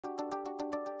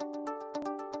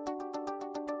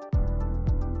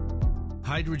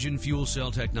Hydrogen fuel cell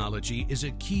technology is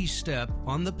a key step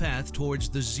on the path towards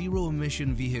the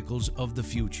zero-emission vehicles of the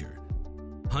future.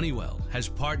 Honeywell has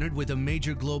partnered with a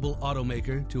major global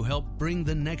automaker to help bring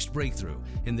the next breakthrough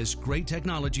in this great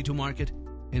technology to market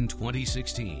in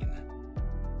 2016.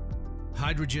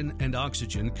 Hydrogen and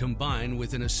oxygen combine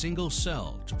within a single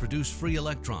cell to produce free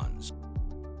electrons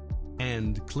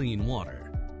and clean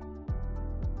water.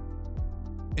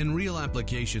 In real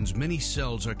applications, many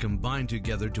cells are combined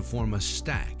together to form a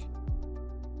stack,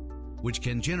 which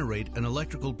can generate an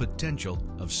electrical potential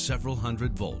of several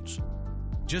hundred volts.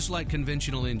 Just like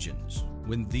conventional engines,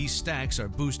 when these stacks are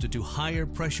boosted to higher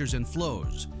pressures and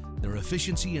flows, their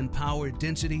efficiency and power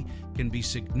density can be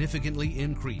significantly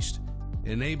increased,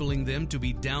 enabling them to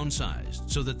be downsized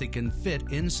so that they can fit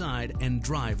inside and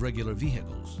drive regular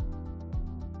vehicles.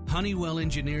 Honeywell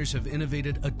engineers have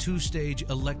innovated a two-stage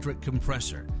electric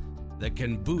compressor that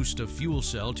can boost a fuel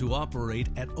cell to operate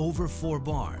at over 4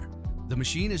 bar. The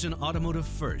machine is an automotive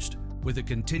first, with a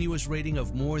continuous rating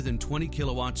of more than 20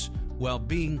 kilowatts while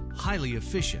being highly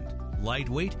efficient,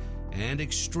 lightweight, and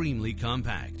extremely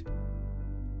compact.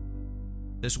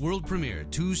 This world-premiere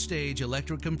two-stage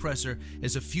electric compressor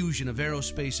is a fusion of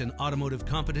aerospace and automotive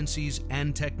competencies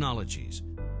and technologies,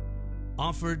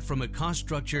 offered from a cost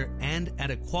structure and at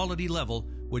a quality level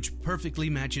which perfectly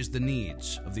matches the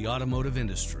needs of the automotive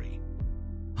industry.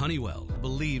 Honeywell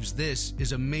believes this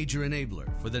is a major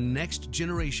enabler for the next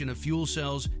generation of fuel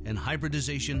cells and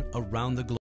hybridization around the globe.